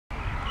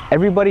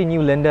Everybody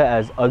knew Linda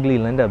as Ugly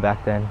Linda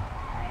back then.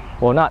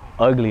 Well, not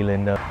Ugly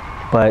Linda,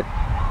 but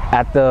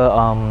at the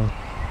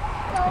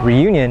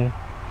reunion,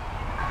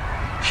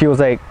 she was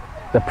like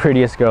the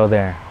prettiest girl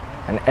there,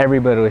 and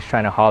everybody was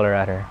trying to holler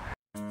at her.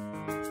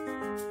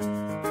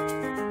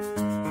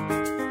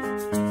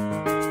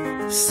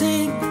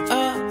 Sing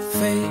a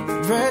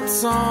favorite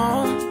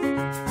song,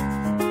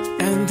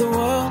 and the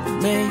world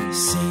may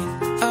sing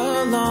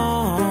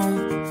along.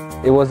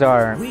 It was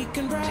our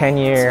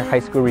 10-year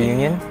high school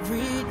reunion.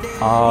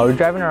 We're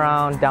driving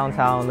around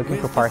downtown looking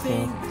for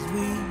parking,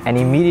 and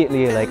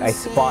immediately I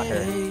spot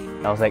her.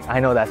 I was like, I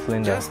know that's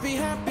Linda.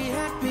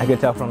 I could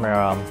tell from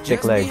her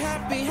thick legs.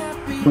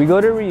 We go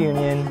to a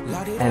reunion,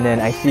 and then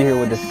I see her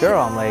with this girl.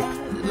 I'm like,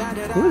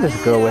 who is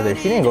this girl with her?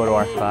 She didn't go to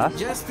our class.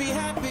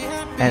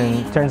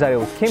 And it turns out it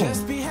was Kimmy.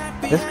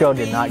 This girl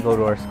did not go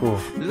to our school.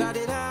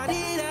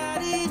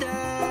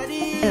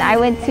 And I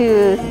went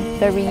to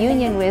the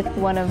reunion with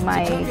one of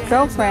my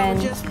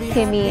girlfriends,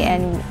 Kimmy,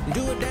 and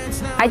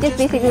I just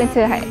basically went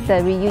to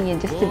the reunion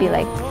just to be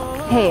like,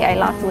 hey, I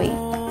lost weight.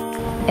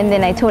 And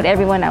then I told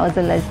everyone I was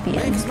a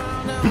lesbian.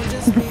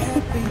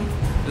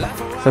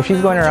 So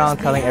she's going around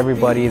telling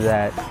everybody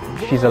that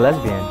she's a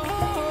lesbian.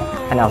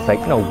 And I was like,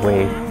 no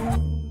way.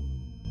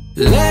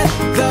 Let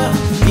the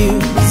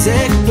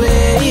music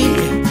play,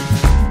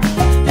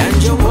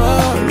 and your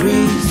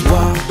worries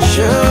wash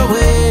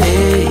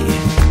away.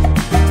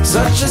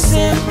 Such a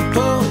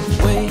simple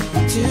way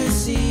to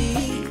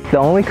see. The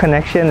only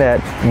connection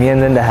that me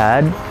and Linda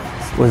had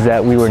was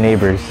that we were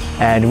neighbors,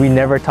 and we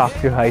never talked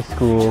through high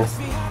school.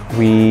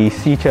 We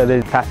see each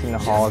other passing the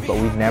halls, but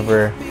we've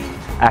never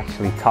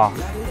actually talked.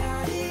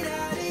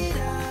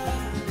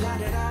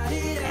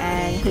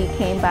 And he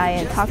came by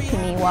and talked to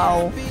me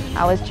while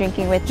I was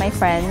drinking with my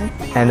friends.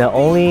 And the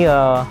only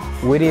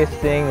wittiest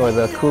thing or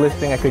the coolest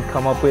thing I could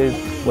come up with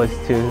was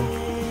to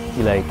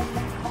be like,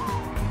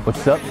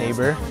 "What's up,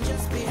 neighbor?"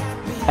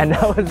 And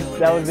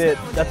that was it.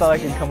 That's all I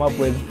could come up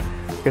with,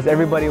 because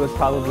everybody was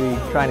probably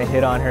trying to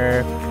hit on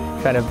her,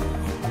 trying to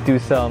do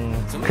some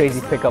crazy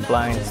pickup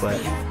lines,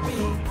 but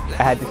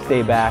I had to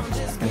stay back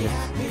and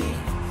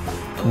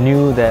just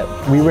knew that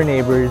we were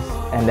neighbors,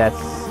 and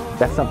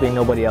that's something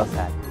nobody else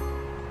had.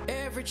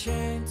 Every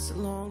chance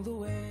along the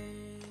way.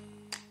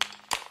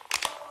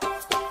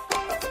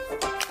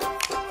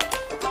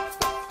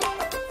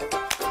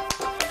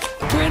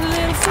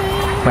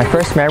 My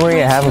first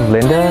memory I have of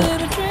Linda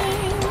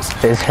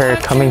is her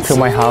coming to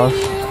my house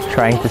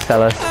trying to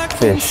sell us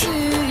fish.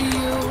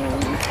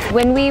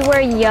 When we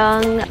were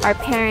young, our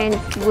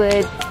parents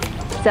would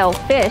sell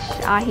fish,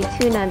 ahi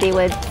tuna. They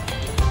would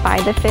buy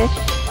the fish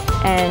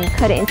and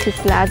cut it into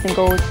slabs and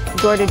go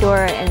door to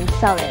door and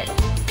sell it.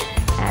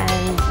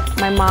 And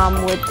my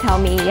mom would tell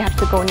me, you have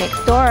to go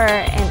next door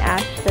and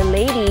ask the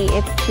lady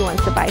if she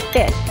wants to buy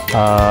fish.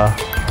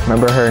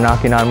 Remember her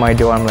knocking on my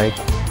door. I'm like,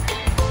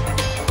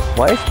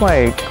 why is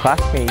my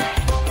classmate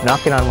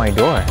knocking on my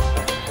door?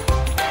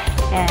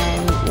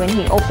 And when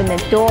he opened the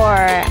door,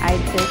 I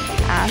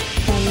just asked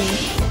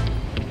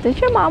him, does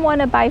your mom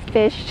want to buy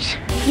fish?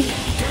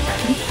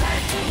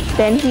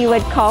 Then he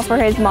would call for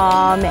his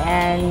mom,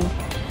 and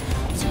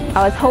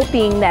I was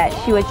hoping that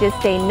she would just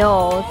say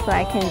no so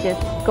I can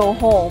just go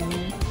home.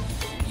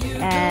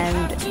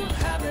 And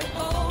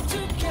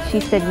she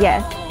said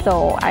yes,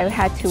 so I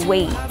had to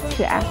wait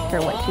to ask her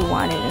what she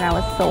wanted, and I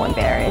was so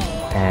embarrassed.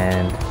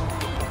 And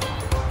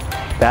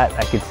that,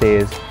 I could say,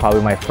 is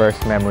probably my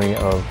first memory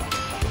of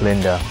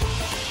Linda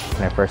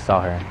when I first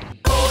saw her.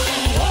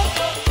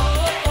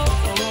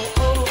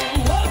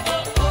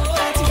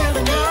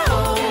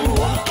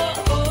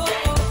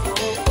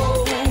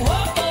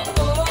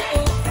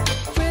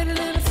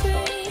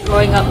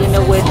 Growing up, Linda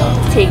would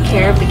take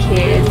care of the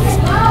kids,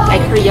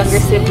 like her younger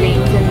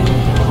siblings,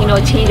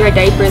 and change our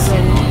diapers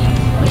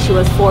when she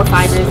was 4 or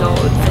 5 years old.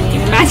 I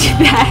mean, imagine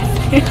that.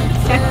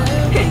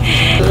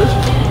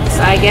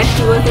 So I guess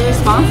she was the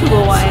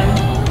responsible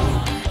one.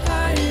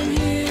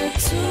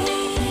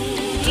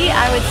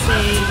 I would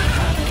say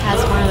has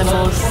one of the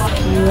most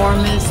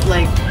warmest,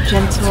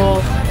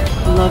 gentle,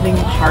 loving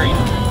heart.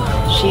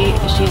 She's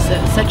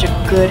such a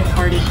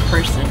good-hearted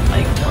person,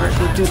 or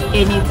would do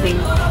anything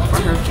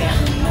for her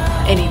family,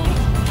 anything.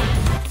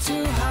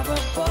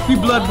 We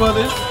blood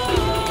brothers.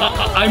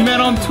 I met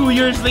him 2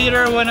 years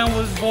later when I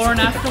was born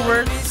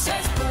afterwards.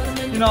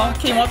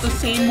 Came out the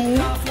same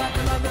womb.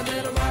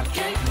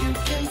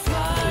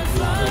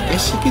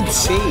 Yes, you could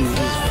say he's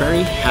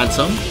very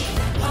handsome.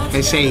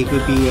 I say he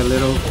could be a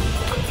little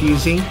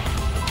confusing,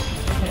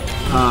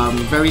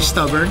 very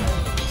stubborn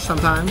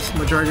sometimes,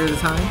 majority of the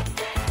time.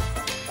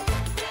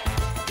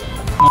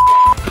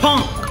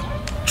 Punk!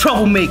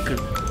 Troublemaker!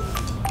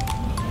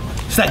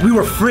 It's like we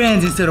were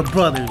friends instead of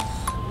brothers.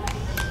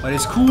 But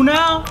it's cool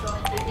now.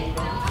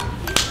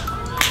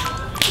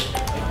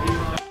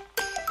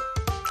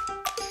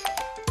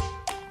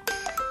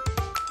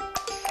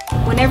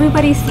 When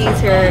everybody sees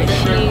her,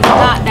 she's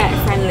not that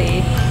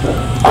friendly.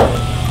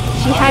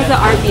 She has the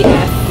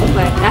RBF,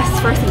 but that's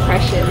first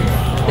impression.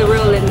 The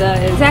real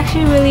Linda is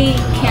actually really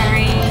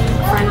caring,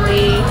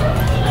 friendly.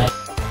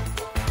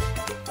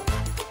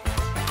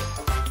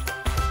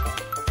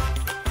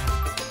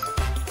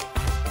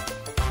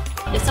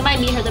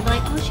 meet her, they'll be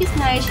like, oh, she's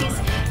nice, she's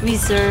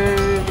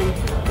reserved.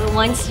 But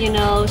once, you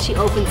know, she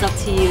opens up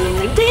to you, and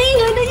you're like, dang,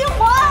 Linda, you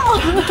wow!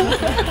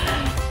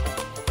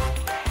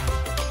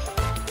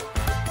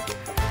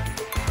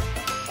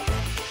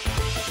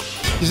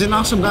 He's an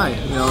awesome guy,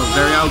 you know,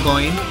 very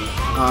outgoing.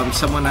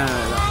 Someone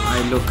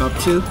I look up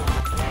to.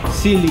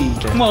 Silly,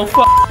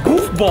 motherfucker,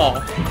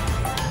 goofball,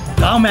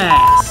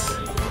 dumbass.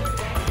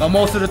 But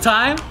most of the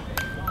time,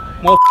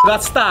 motherfucker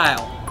got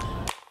style.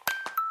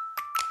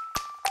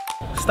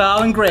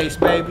 Style and grace,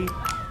 baby.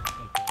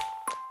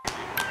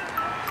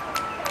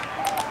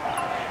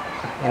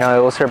 You know,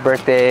 it was her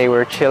birthday, we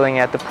were chilling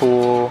at the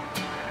pool.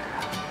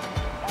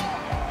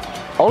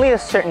 Only a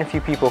certain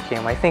few people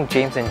came. I think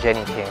James and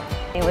Jenny came.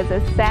 It was a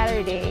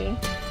Saturday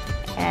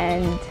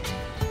and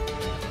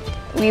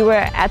we were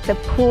at the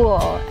pool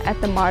at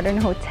the Modern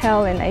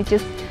Hotel, and I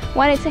just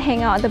wanted to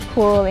hang out at the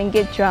pool and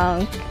get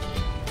drunk.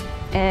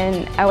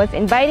 And I was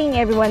inviting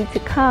everyone to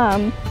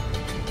come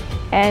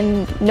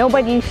and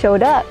nobody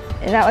showed up.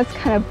 And I was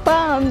kind of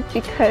bummed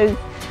because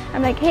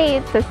I'm like, hey,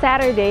 it's a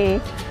Saturday.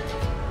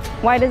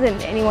 Why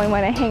doesn't anyone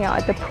want to hang out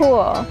at the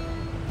pool?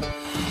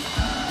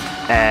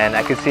 And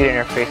I could see it in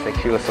her face, like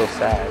she was so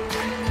sad.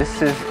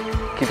 This is,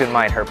 keep in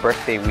mind, her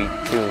birthday week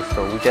too,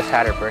 so we just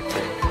had her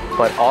birthday.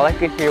 But all I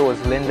could hear was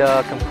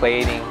Linda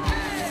complaining,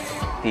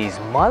 these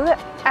mother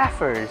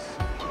effers,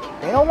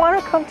 they don't want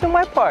to come to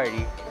my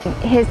party.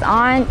 His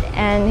aunt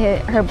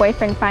and her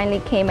boyfriend finally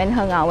came and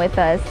hung out with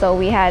us, so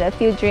we had a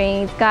few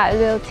drinks, got a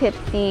little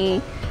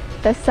tipsy.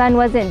 The sun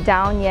wasn't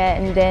down yet,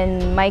 and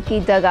then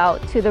Mikey dug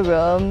out to the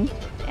room,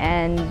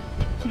 and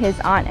his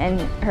aunt and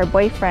her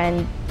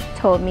boyfriend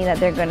told me that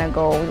they're gonna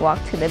go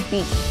walk to the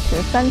beach, to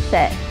the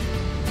sunset.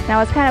 And I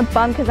was kind of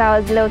bummed because I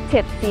was a little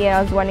tipsy and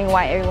I was wondering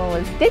why everyone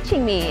was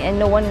ditching me and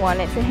no one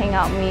wanted to hang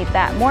out with me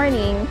that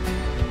morning.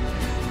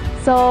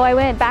 So I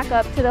went back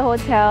up to the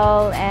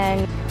hotel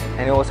and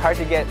it was hard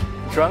to get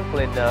drunk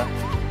Linda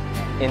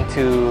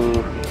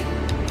into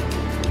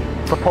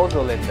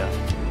proposal Linda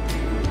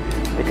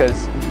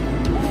because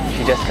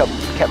she just kept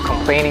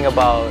complaining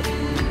about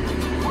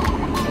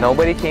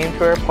nobody came to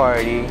her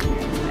party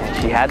and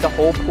she had the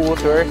whole pool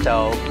to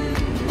herself,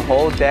 the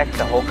whole deck,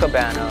 the whole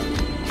cabana.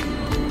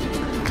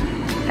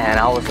 And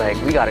I was like,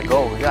 we gotta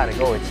go,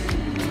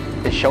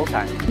 it's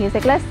showtime. He was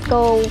like, let's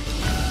go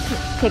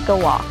take a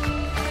walk.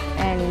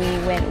 And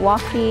we went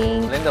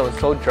walking. Linda was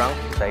so drunk,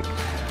 she's like,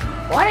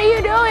 what are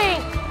you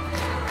doing?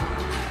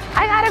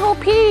 I gotta go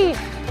pee.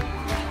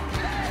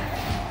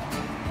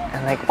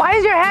 And like, why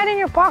is your hand in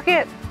your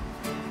pocket?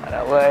 And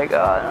I'm like,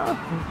 oh no,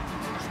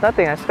 it's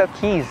nothing, I just got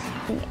keys.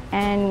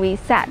 And we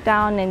sat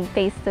down and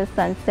faced the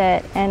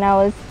sunset, and I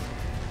was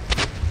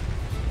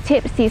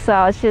tipsy, so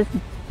I was just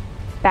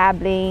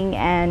babbling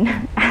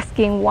and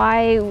asking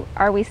why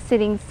are we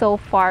sitting so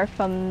far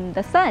from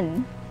the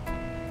sun.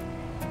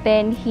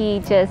 Then he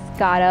just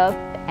got up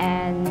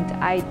and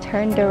I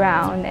turned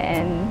around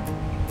and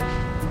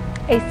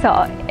I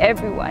saw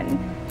everyone.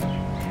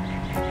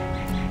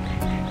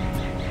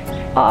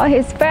 All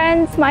his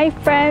friends, my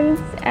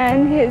friends,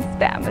 and his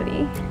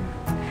family.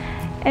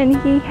 And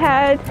he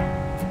had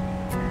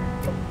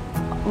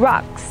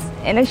rocks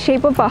in the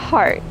shape of a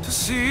heart.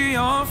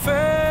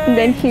 And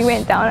then he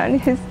went down on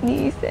his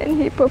knees and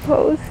he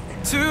proposed.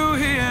 To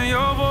hear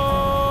your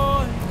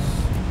voice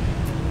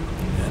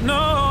and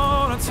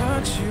know to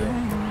touch you.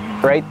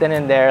 Right then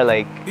and there,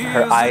 like,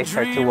 her eyes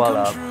start to well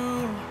up.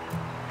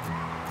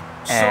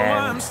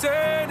 And,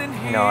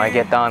 you know, I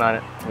get down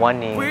on one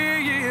knee.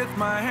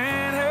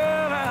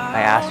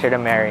 I asked her to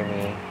marry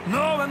me.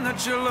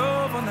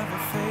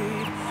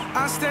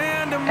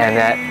 And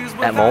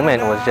that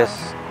moment was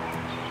just,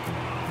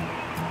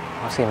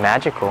 I'll say,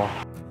 magical.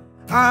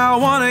 I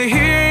want to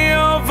hear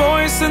your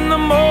voice in the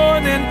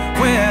morning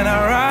when I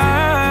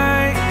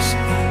rise.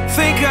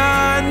 Think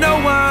I know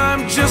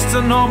I'm just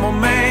a normal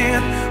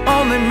man,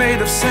 only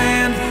made of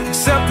sand,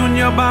 except when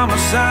you're by my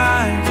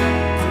side.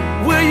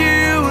 Will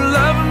you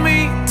love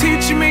me,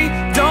 teach me,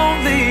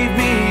 don't leave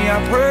me, I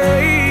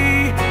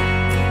pray.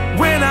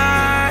 When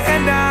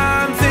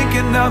I'm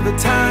thinking of the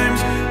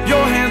times,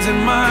 your hands in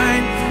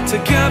mine,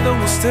 together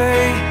we'll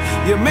stay.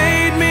 You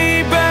made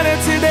me better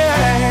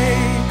today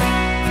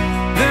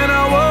than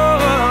I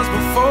was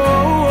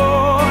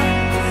before.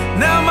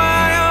 Now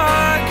my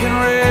heart can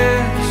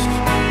rest,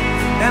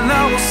 and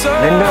I will search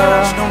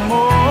Linda no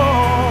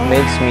more.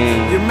 Makes me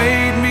You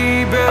made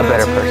me a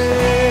better person.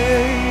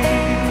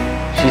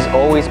 She's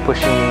always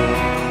pushing me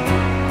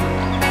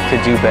to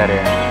do better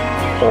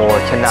or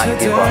to not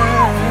give up.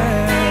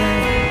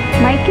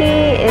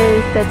 Mikey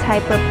is the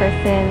type of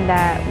person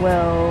that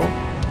will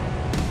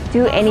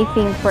do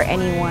anything for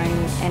anyone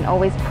and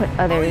always put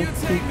others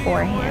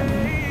before him.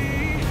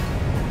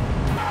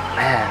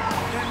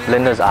 Man,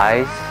 Linda's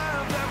eyes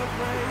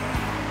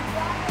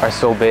are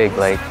so big,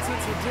 like,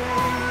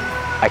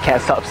 I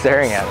can't stop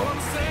staring at him.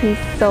 He's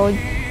so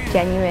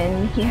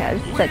genuine, he has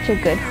such a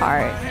good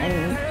heart,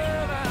 and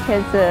he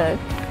has a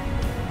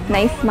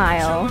nice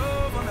smile.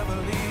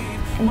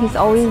 And he's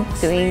always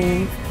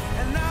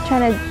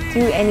trying to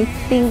do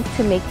anything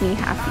to make me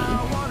happy.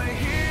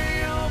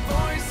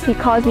 He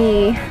calls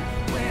me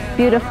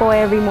beautiful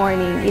every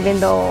morning, even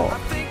though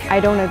I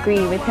don't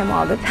agree with him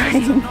all the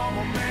time.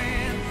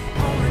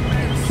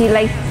 He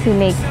likes to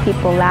make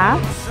people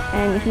laugh,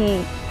 and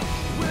he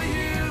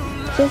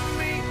just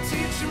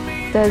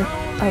does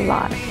a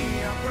lot.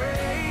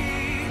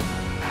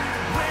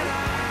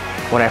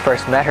 When I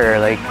first met her,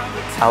 like,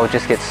 I would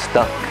just get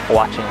stuck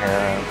watching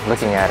her,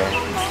 looking at her.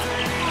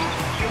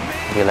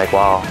 I'd be like,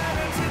 wow,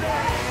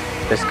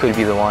 this could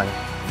be the one.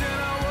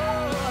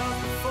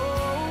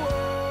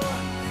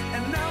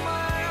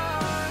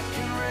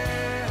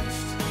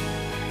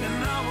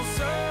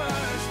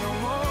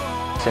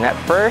 And at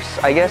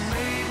first, I guess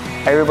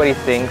everybody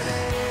thinks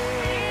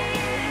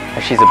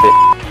that she's a bit,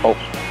 oh,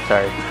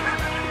 sorry.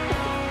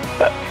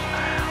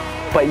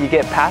 But you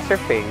get past her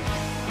face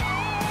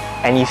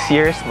and you see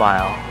her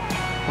smile,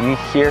 you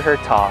hear her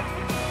talk,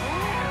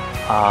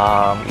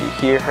 you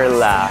hear her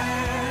laugh,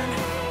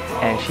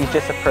 and she's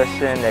just a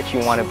person that you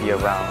want to be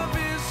around.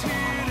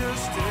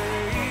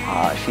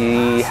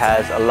 She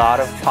has a lot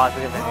of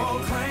positive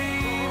energy.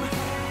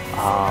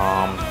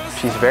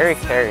 She's very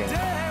caring.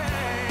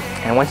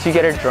 And once you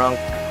get her drunk,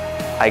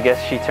 I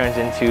guess she turns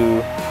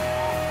into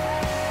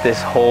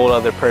this whole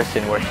other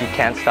person where she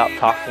can't stop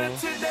talking,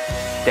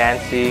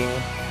 dancing,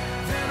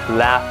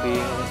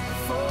 laughing,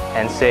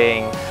 and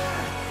saying,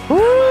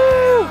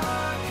 "Woo!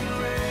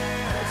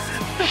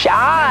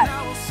 Shot!"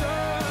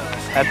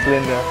 That's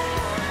Linda.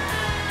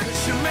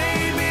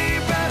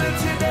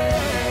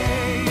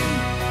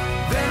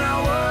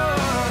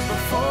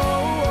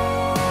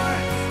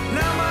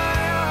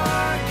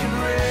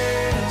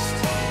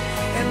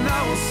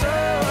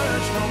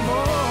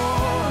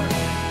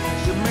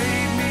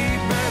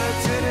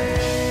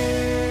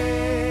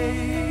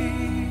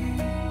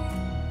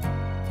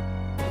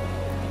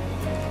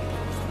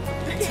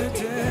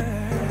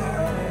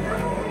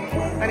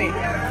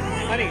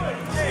 Honey,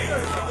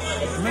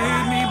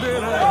 made me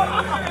better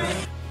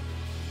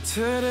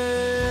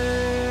today.